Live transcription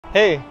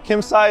Hey,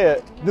 Kim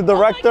Sayed, the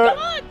director. Oh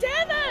my God,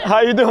 Devin!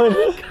 How you doing?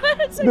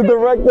 The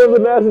director of the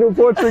National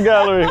Portrait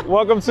Gallery.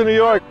 Welcome to New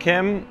York.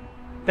 Kim,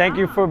 thank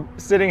you for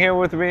sitting here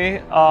with me.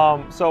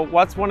 So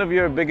what's one of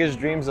your biggest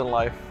dreams in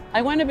life?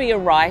 I want to be a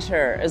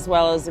writer as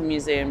well as a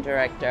museum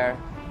director.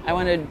 I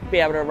want to be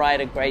able to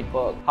write a great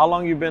book. How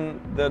long you been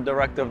the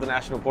director of the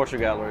National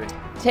Portrait Gallery?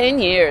 10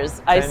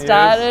 years. I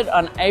started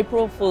on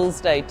April Fool's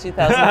Day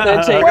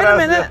 2013. Wait a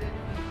minute.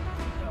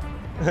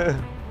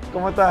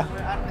 ¿Cómo está?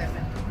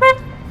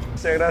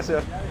 Sí,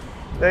 gracias.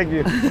 Thank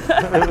you.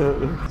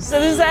 So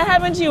does that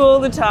happen to you all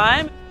the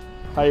time?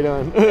 How you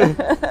doing?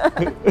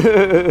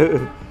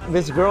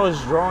 This girl is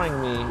drawing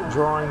me,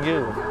 drawing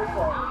you.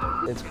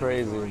 It's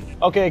crazy.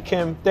 Okay,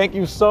 Kim, thank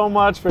you so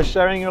much for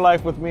sharing your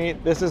life with me.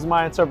 This is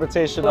my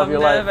interpretation of your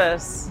life. I'm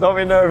nervous. Don't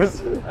be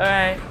nervous. All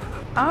right.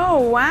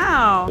 Oh,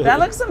 wow. That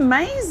looks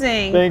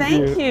amazing.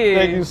 Thank you.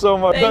 Thank you so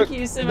much. Thank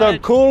you so much. The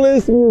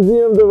coolest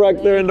museum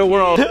director in the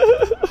world.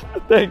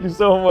 Thank you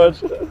so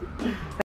much.